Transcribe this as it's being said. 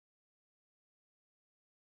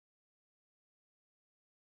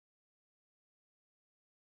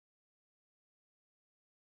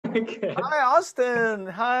Good. Hi, Austin.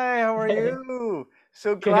 Hi, how are Hey, you?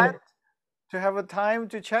 So glad good. to have a time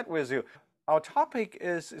to chat with you. Our topic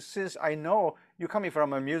is since I know you're coming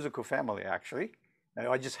from a musical family, actually.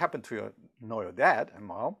 I just happen to know your dad and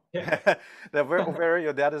mom. Yeah.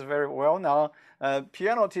 Your dad is very well known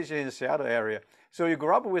piano teacher in the Seattle area. So you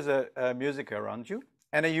grew up with music around you,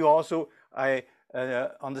 and then you also, I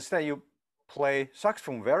understand you play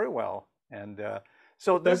saxophone very well, and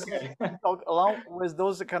so this Okay. along with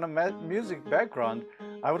those kind of music background,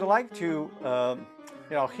 I would like to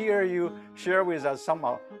hear you share with us some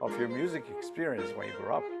of your music experience when you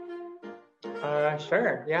grew up.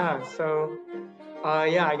 Sure. Yeah.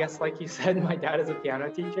 Yeah, I guess like you said, my dad is a piano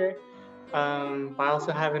teacher. But I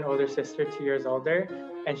also have an older sister, 2 years older,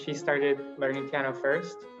 and she started learning piano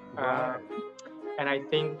first. Right. And I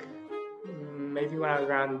think maybe when I was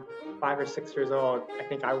around 5 or 6 years old, I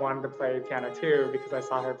think I wanted to play piano too because I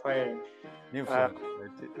saw her playing. Uh, Influence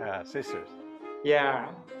with sisters.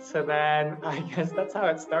 yeah. So then I guess that's how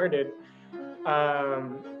it started.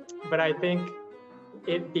 Um, but I think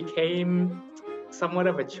it became somewhat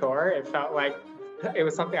of a chore. It felt like it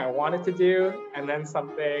was something I wanted to do, and then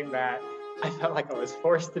something that I felt like I was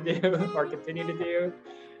forced to do or continue to do.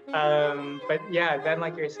 But yeah, then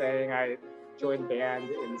like you're saying, I joined band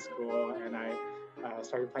in school, and I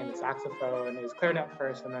started playing the saxophone. It was clarinet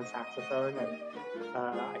first, and then saxophone, and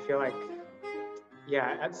I feel like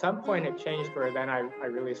yeah, at some point it changed where then I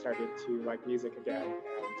really started to like music again,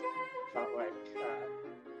 and felt like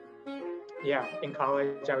yeah, in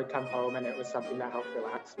college I would come home and it was something that helped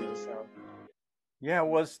relax me. So Yeah,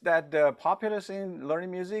 was that popular in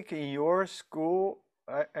learning music in your school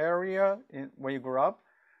area when you grew up?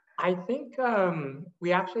 I think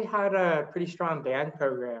we actually had a pretty strong band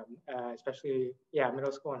program, especially yeah,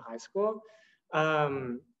 middle school and high school.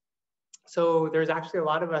 Um, so there's actually a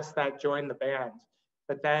lot of us that joined the band,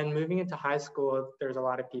 but then moving into high school, there's a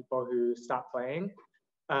lot of people who stopped playing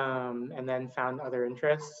and then found other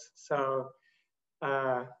interests. So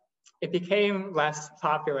uh, it became less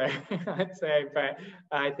popular, I'd say, but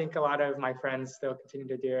I think a lot of my friends still continue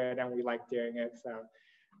to do it, and we like doing it, so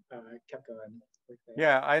kept going with it.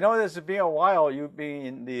 Yeah, I know it's been a while. You've been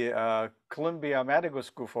in the Columbia Medical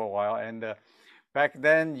School for a while, and back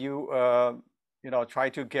then you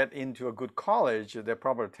tried to get into a good college. They're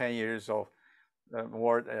probably 10 years of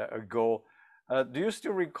more ago. Do you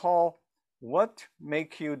still recall what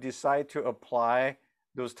make you decide to apply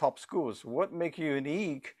those top schools? What make you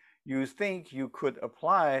unique? You think you could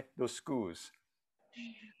apply those schools?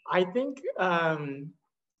 I think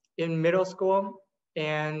in middle school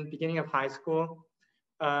and beginning of high school,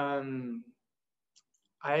 um,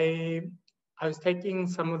 I I was taking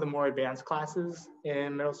some of the more advanced classes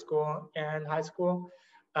in middle school and high school,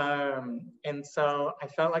 and so I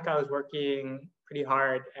felt like I was working pretty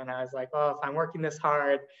hard, and I was like, oh, if I'm working this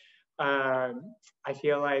hard, I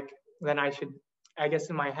feel like then I should. I guess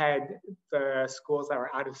in my head, the schools that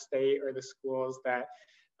were out of state or the schools that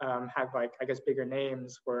had like I guess bigger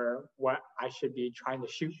names were what I should be trying to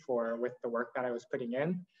shoot for with the work that I was putting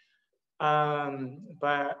in.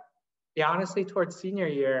 But yeah, honestly, towards senior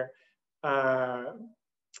year, uh,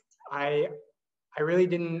 I I really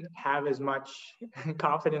didn't have as much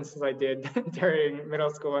confidence as I did during middle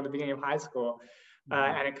school and the beginning of high school, Mhm.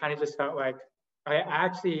 and it kind of just felt like I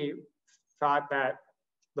actually thought that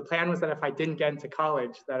the plan was that if I didn't get into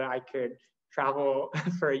college, that I could travel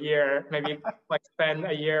for a year, maybe like spend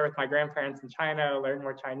a year with my grandparents in China, learn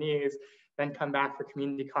more Chinese, then come back for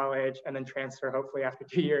community college, and then transfer hopefully after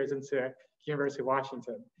 2 years into University of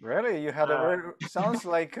Washington. Really, you had a Uh, very sounds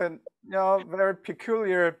like a very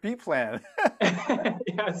peculiar B plan.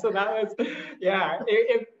 yeah, so that was yeah.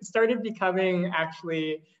 It started becoming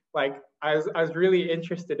actually like I was really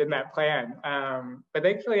interested in that plan. But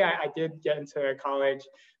thankfully, I did get into college,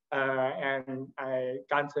 and I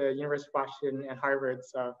got into University of Washington and Harvard.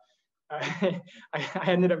 So I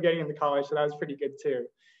ended up getting into college, so that was pretty good too.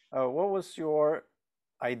 What was your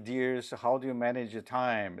ideas? How do you manage your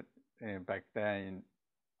time back then in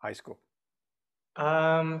high school?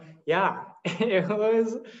 Yeah, it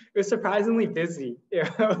was surprisingly busy. It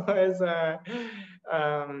was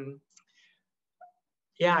um,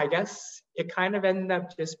 yeah, I guess it kind of ended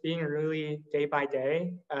up just being really day by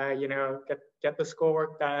day. Get the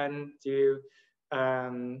schoolwork done, do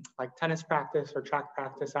like tennis practice or track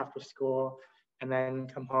practice after school, and then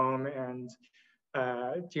come home and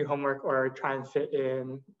do homework or try and fit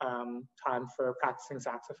in time for practicing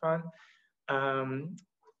saxophone. Um,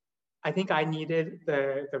 I think I needed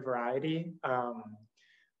the variety.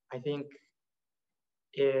 I think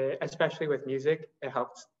especially with music, it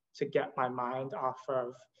helps to get my mind off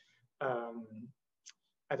of um,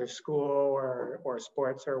 either school or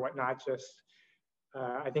sports or whatnot. Just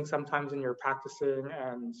I think sometimes when you're practicing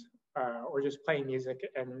and or just playing music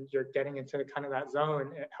and you're getting into kind of that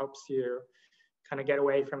zone, it helps you kind of get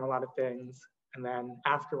away from a lot of things. And then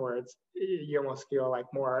afterwards, you almost feel like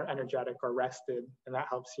more energetic or rested, and that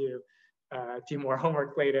helps you do more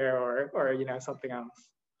homework later or something else.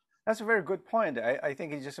 That's a very good point. I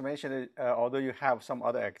think you just mentioned it, although you have some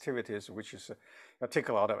other activities which is take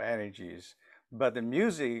a lot of energies, but the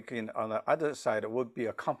music on the other side would be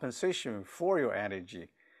a compensation for your energy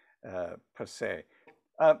per se.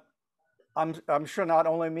 Uh, I'm sure not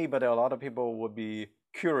only me, but a lot of people would be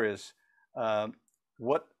curious. Um,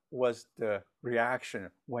 what was the reaction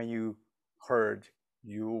when you heard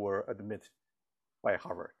you were admitted by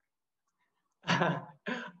Harvard?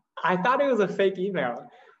 I thought it was a fake email.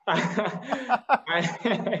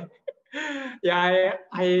 I, yeah,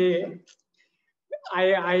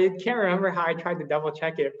 I can't remember how I tried to double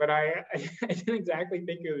check it, but I didn't exactly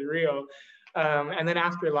think it was real. And then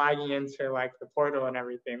after logging into like the portal and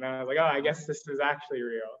everything, then I was like, oh, I guess this is actually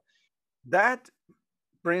real. That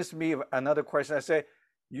brings me another question. I say,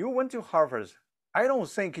 you went to Harvard. I don't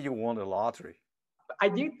think you won the lottery. I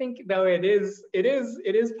do think though it is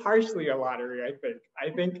partially a lottery. I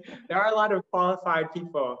think there are a lot of qualified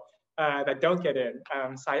people that don't get in.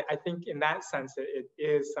 So I think in that sense it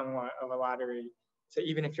is somewhat of a lottery. So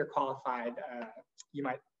even if you're qualified, you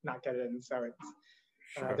might not get in. So it's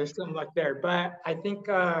Sure. there's some luck there. But I think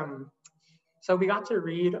so. We got to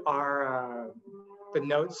read our the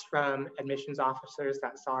notes from admissions officers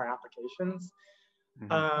that saw our applications,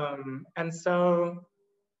 and so.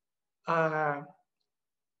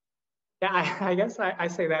 Yeah, I guess I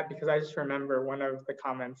say that because I just remember one of the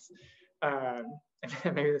comments. Um,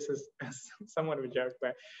 maybe this is somewhat of a joke,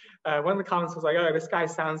 but one of the comments was like, "Oh, this guy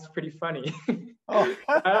sounds pretty funny." Oh,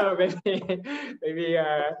 Oh, maybe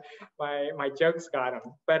my jokes got him.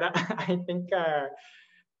 But I think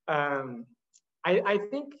um, I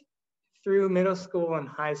think through middle school and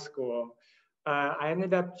high school, I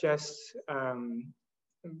ended up just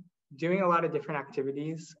doing a lot of different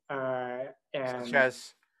activities such and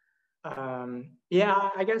as yeah,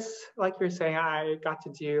 I guess like you're saying, I got to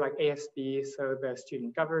do like ASB, so the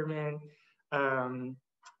student government. Um,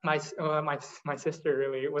 my sister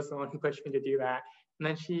really was the one who pushed me to do that, and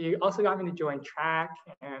then she also got me to join track,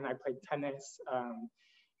 and I played tennis.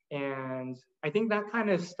 And I think that kind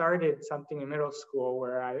of started something in middle school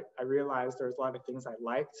where I realized there was a lot of things I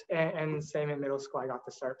liked, and same in middle school, I got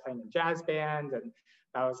to start playing in jazz band, and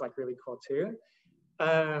that was like really cool too.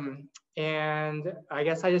 And I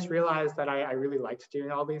guess I just realized that I really liked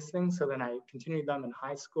doing all these things. So then I continued them in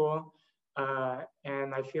high school.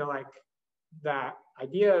 And I feel like that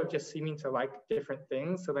idea of just seeming to like different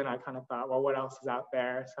things. So then I kind of thought, well, what else is out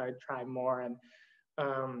there? So I'd try more. And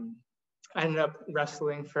I ended up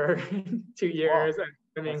wrestling for 2 years wow, and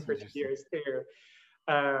swimming that's for two interesting. years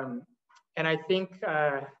too. Um, and I think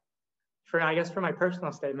I guess for my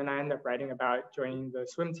personal statement, I ended up writing about joining the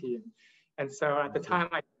swim team. And so at the time,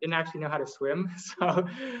 I didn't actually know how to swim. So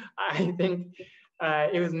I think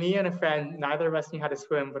it was me and a friend. Neither of us knew how to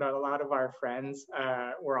swim, but a lot of our friends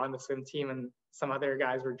were on the swim team, and some other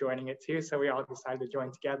guys were joining it too. So we all decided to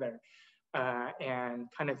join together. And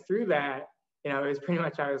kind of through that, it was pretty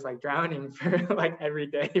much I was like drowning for like every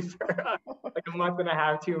day for like a month and a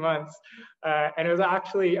half, 2 months. And it was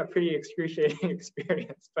actually a pretty excruciating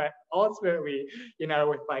experience. But ultimately,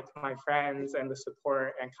 with like my friends and the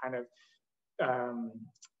support and kind of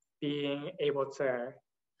being able to,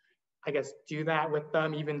 I guess, do that with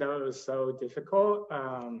them, even though it was so difficult.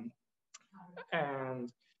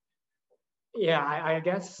 And yeah, I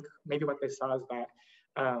guess maybe what they saw is that,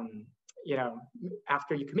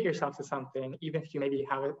 after you commit yourself to something, even if you maybe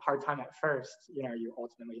have a hard time at first, you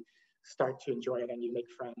ultimately start to enjoy it and you make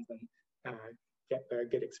friends and get the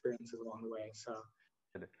good experiences along the way. So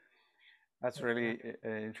That's really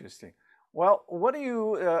interesting. Well, what are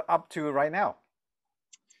you up to right now?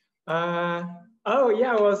 Uh, oh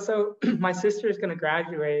yeah, well, so my sister is going to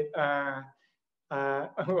graduate in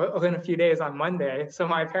a few days on Monday. So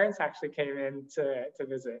my parents actually came in to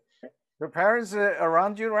visit. Your parents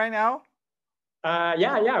around you right now? Yeah.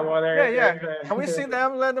 Well, Yeah, they're yeah. in the, Can we they're see in the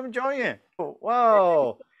them? Let them join in. Oh,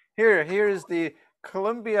 wow. Here's the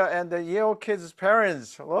Columbia and the Yale kids'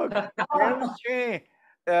 parents. Look, here's Chen.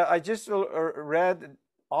 I just read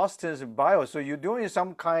Austin's bio. So you're doing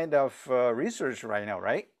some kind of research right now,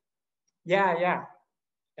 right? yeah.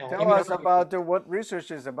 Tell us Immunology. about what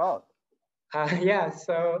research is about. Yeah.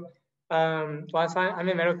 So, so I'm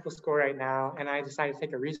in medical school right now, and I decided to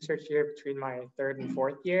take a research year between my third and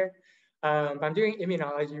fourth year. I'm doing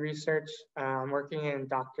immunology research. I'm working in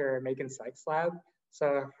Dr. Megan Sykes' lab.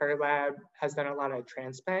 So her lab has done a lot of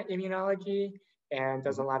transplant immunology and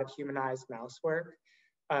does a lot of humanized mouse work.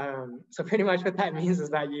 So pretty much what that means is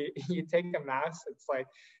that you take a mouse, it's like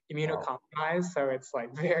Wow. immunocompromised, so it's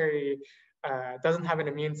like very doesn't have an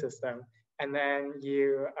immune system, and then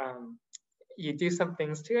you do some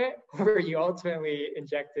things to it where you ultimately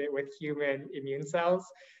inject it with human immune cells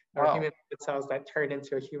or Wow. human cells that turn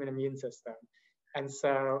into a human immune system. And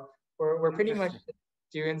so we're pretty much Interesting.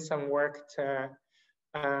 doing some work to,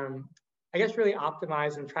 I guess, really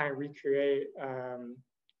optimize and try and recreate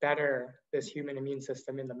better this human immune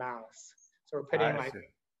system in the mouse. So we're putting I like, see.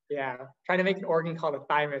 yeah, trying to make an organ called the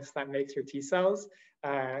thymus that makes your T cells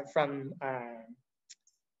from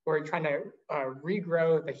we're trying to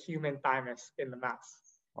regrow the human thymus in the mouse.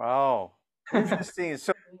 Wow. Interesting.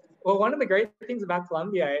 So, Well, one of the great things about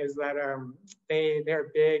Columbia is that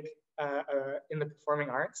they're big in the performing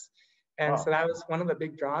arts, and so wow. that was one of the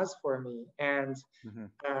big draws for me. And Hmm.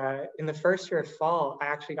 in the first year of fall, I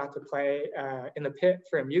actually got to play in the pit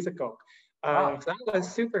for a musical. Wow. So that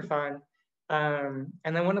was super fun.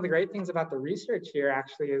 And then one of the great things about the research here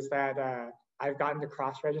actually is that I've gotten to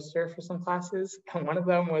cross-register for some classes, and one of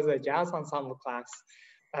them was a jazz ensemble class.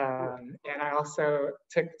 And I also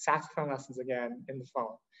took saxophone lessons again in the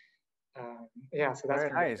fall. Yeah, so that's Very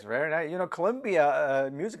been great. nice. Very nice. You know, Columbia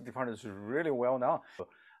music department is really well known.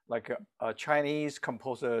 Like Chinese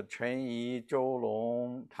composer Chen Yi, Zhou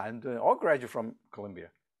Long, Tan Dun, all graduate from Columbia.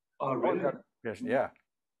 Oh, All really? got, yes, yeah,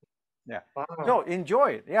 yeah. Wow. So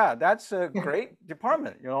enjoy it. Yeah, that's a great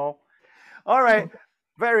department, you know. All right.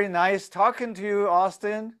 Very nice talking to you,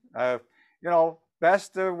 Austin. You know,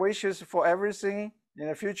 best wishes for everything in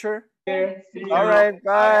the future. See All you. right.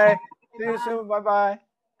 Bye. Bye. See you soon. Bye bye.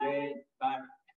 Okay, bye.